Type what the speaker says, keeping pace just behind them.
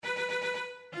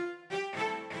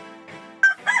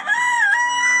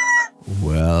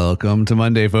Welcome to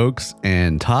Monday, folks,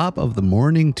 and top of the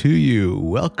morning to you.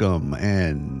 Welcome,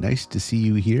 and nice to see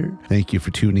you here. Thank you for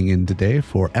tuning in today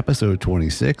for episode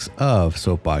 26 of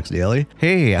Soapbox Daily.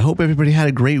 Hey, I hope everybody had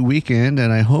a great weekend,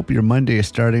 and I hope your Monday is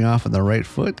starting off on the right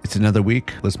foot. It's another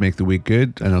week. Let's make the week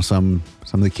good. I know some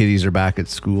of the kiddies are back at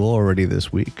school already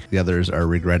this week. The others are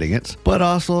regretting it. But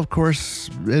also, of course,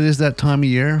 it is that time of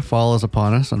year. Fall is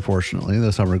upon us, unfortunately.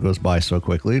 The summer goes by so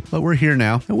quickly, but we're here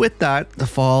now. And with that, the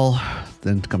fall,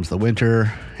 then comes the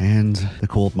winter and the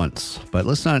cold months. But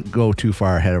let's not go too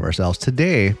far ahead of ourselves.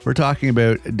 Today, we're talking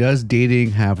about, does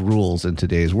dating have rules in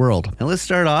today's world? And let's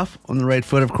start off on the right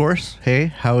foot, of course. Hey,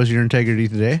 how is your integrity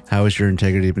today? How has your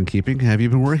integrity been keeping? Have you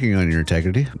been working on your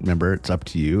integrity? Remember, it's up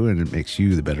to you and it makes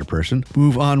you the better person.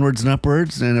 Move onwards and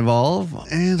upwards and evolve.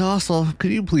 And also,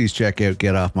 could you please check out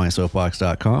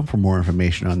getoffmysoapbox.com for more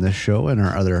information on this show and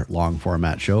our other long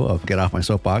format show of Get Off My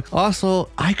Soapbox. Also,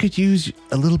 I could use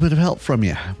a little bit of help from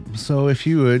you. So if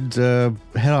you would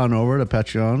head on over to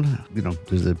Patreon,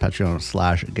 there's the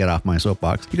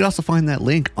Patreon/GetOffMySoapbox. You can also find that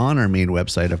link on our main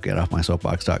website of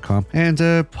getoffmysoapbox.com,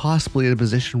 and possibly in a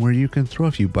position where you can throw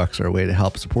a few bucks our way to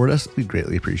help support us. We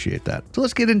greatly appreciate that. So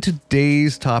let's get into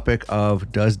today's topic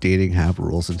of, does dating have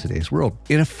rules in today's world?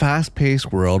 In a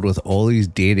fast-paced world with all these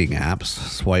dating apps,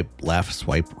 swipe left,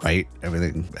 swipe right,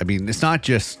 everything. I mean, it's not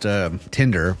just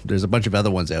Tinder. There's a bunch of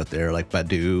other ones out there like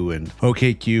Badoo and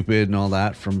OkCupid and all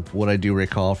that, from what I do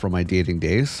recall from my dating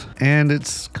days. And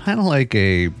it's kind of like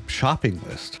a shopping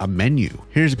list, a menu.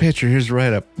 Here's a picture, here's a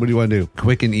write-up. What do you want to do?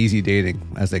 Quick and easy dating,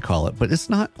 as they call it. But it's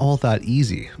not all that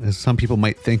easy, as some people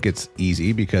might think it's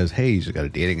easy because, hey, you just got a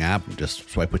dating app, just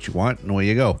swipe what you want and away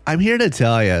you go. I'm here to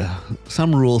tell you,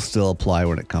 some rules still apply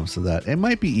when it comes to that. It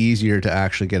might be easier to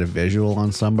actually get a visual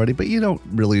on somebody, but you don't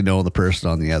really know the person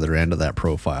on the other end of that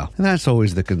profile. And that's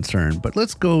always the concern. But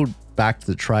let's go back to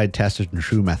the tried, tested, and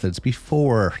true methods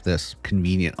before this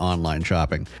convenient online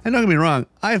shopping. And don't get me wrong,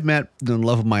 I've met the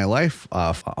love of my life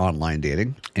off online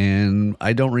dating, and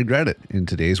I don't regret it in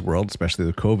today's world, especially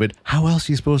with COVID. How else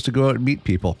are you supposed to go out and meet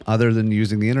people other than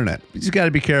using the internet? You just got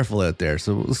to be careful out there.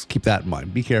 So let's keep that in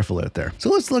mind. Be careful out there. So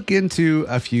let's look into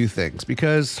a few things,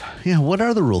 because, what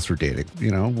are the rules for dating?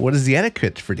 What is the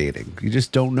etiquette for dating? You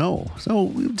just don't know. So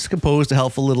we just composed a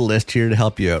helpful little list here to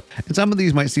help you out. And some of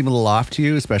these might seem a little off to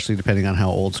you, especially depending on how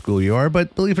old school you are,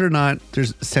 but believe it or not,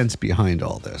 there's sense behind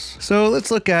all this. So let's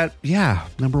look at,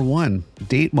 number one,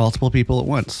 date multiple people at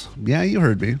once. Yeah, you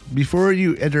heard me. Before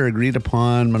you enter agreed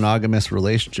upon monogamous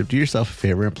relationship, do yourself a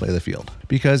favor and play the field.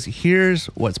 Because here's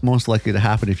what's most likely to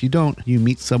happen if you don't. You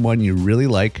meet someone you really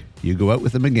like, you go out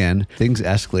with them again, things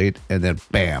escalate, and then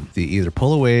bam, they either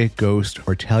pull away, ghost,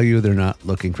 or tell you they're not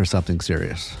looking for something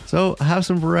serious. So have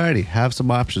some variety, have some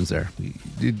options there.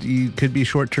 You could be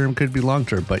short-term, could be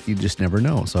long-term, but you just never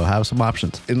know. So have some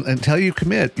options. And until you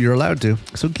commit, you're allowed to.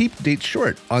 So keep dates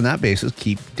short. On that basis,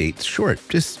 keep dates short.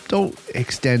 Just don't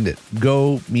extend it.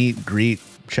 Go, meet, greet,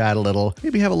 chat a little,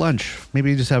 maybe have a lunch,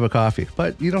 maybe just have a coffee,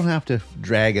 but you don't have to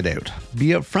drag it out. Be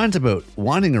upfront about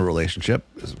wanting a relationship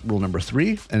is rule number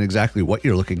 3, and exactly what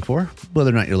you're looking for, whether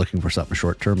or not you're looking for something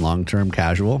short-term, long-term,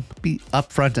 casual. Be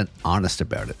upfront and honest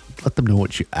about it. Let them know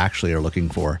what you actually are looking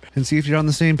for and see if you're on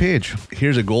the same page.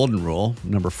 Here's a golden rule.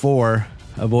 Number 4,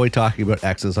 avoid talking about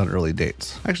exes on early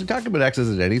dates. Actually, talking about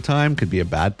exes at any time could be a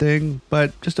bad thing,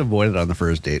 but just avoid it on the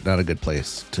first date. Not a good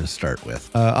place to start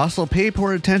with. Also, pay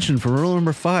more attention. For rule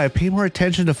number 5, pay more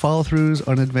attention to follow-throughs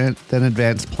than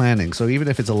advanced planning. So even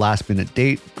if it's a last-minute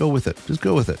date, go with it. Just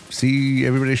go with it. See,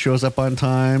 everybody shows up on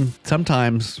time.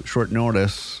 Sometimes short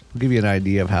notice will give you an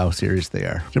idea of how serious they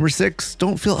are. Number 6,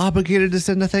 don't feel obligated to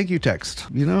send a thank you text.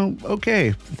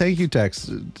 Okay, thank you text.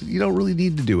 You don't really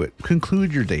need to do it.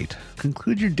 Conclude your date.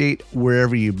 Conclude your date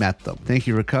wherever you met them. Thank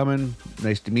you for coming.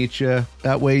 Nice to meet you.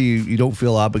 That way you don't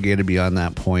feel obligated beyond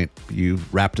that point.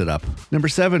 You've wrapped it up. Number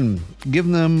 7, give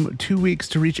them 2 weeks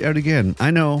to reach out again.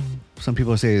 I know some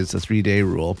people say it's a 3-day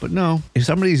rule, but no. If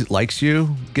somebody likes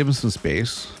you, give them some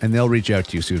space and they'll reach out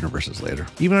to you sooner versus later.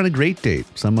 Even on a great date,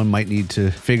 someone might need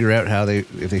to figure out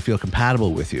if they feel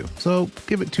compatible with you. So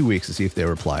give it 2 weeks to see if they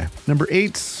reply. Number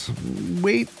 8,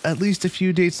 wait at least a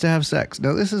few dates to have sex.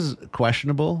 Now this is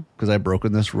questionable because I've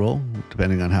broken this rule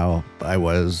depending on how I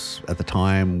was at the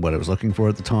time, what I was looking for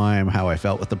at the time, how I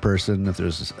felt with the person, if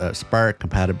there's a spark,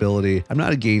 compatibility. I'm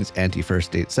not against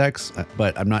anti-first date sex,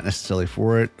 but I'm not necessarily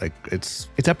for it. Like it's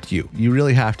up to you. You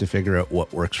really have to figure out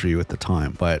what works for you at the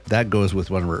time. But that goes with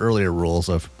one of our earlier rules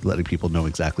of letting people know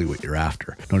exactly what you're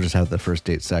after. Don't just have the first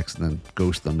date sex and then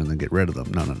ghost them and then get rid of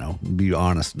them. No. Be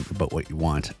honest about what you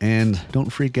want. And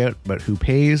don't freak out about who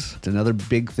pays. It's another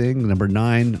big thing. Number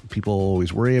 9, people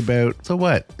always worry about. So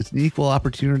what? It's an equal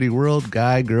opportunity world.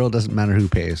 Guy, girl, doesn't matter who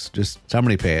pays. Just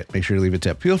somebody pay it. Make sure to leave a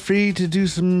tip. Feel free to do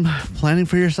some planning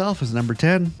for yourself as number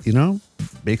 10,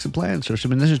 make some plans, show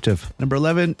some initiative. Number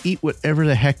 11, eat whatever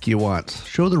the heck you want.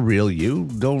 Show the real you.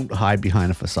 Don't hide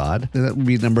behind a facade. And that would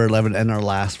be number 11 and our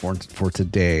last for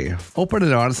today. Open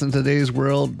and honest in today's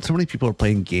world. So many people are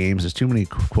playing games. There's too many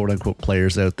quote unquote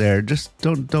players out there. Just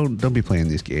don't be playing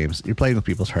these games. You're playing with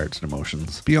people's hearts and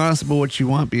emotions. Be honest about what you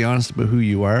want. Be honest about who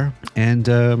you are, and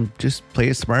just play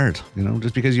it smart.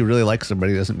 Just because you really like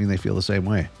somebody doesn't mean they feel the same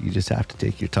way. You just have to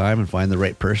take your time and find the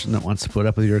right person that wants to put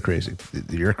up with your crazy.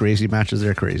 Your crazy matches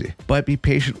their crazy. But be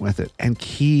patient with it. And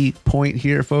key point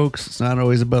here, folks, it's not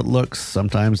always about looks.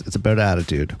 Sometimes it's about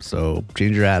attitude. So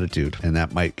change your attitude, and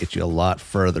that might get you a lot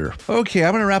further. Okay,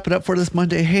 I'm going to wrap it up for this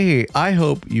Monday. Hey, I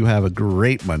hope you have a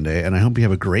great Monday, and I hope you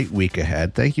have a great week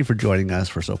ahead. Thank you for joining us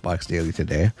for Soapbox Daily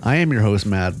today. I am your host,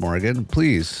 Mad Morgan.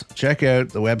 Please check out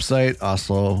the website,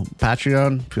 also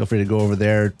Patreon. Feel free to go over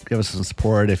there, give us some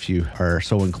support if you are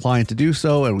so inclined to do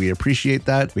so, and we appreciate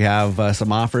that. We have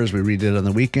some offers we redid on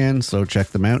the weekend, so check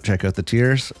them out. Check out the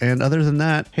tiers. And other than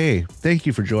that, hey, thank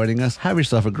you for joining us. Have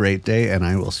yourself a great day, and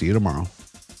I will see you tomorrow.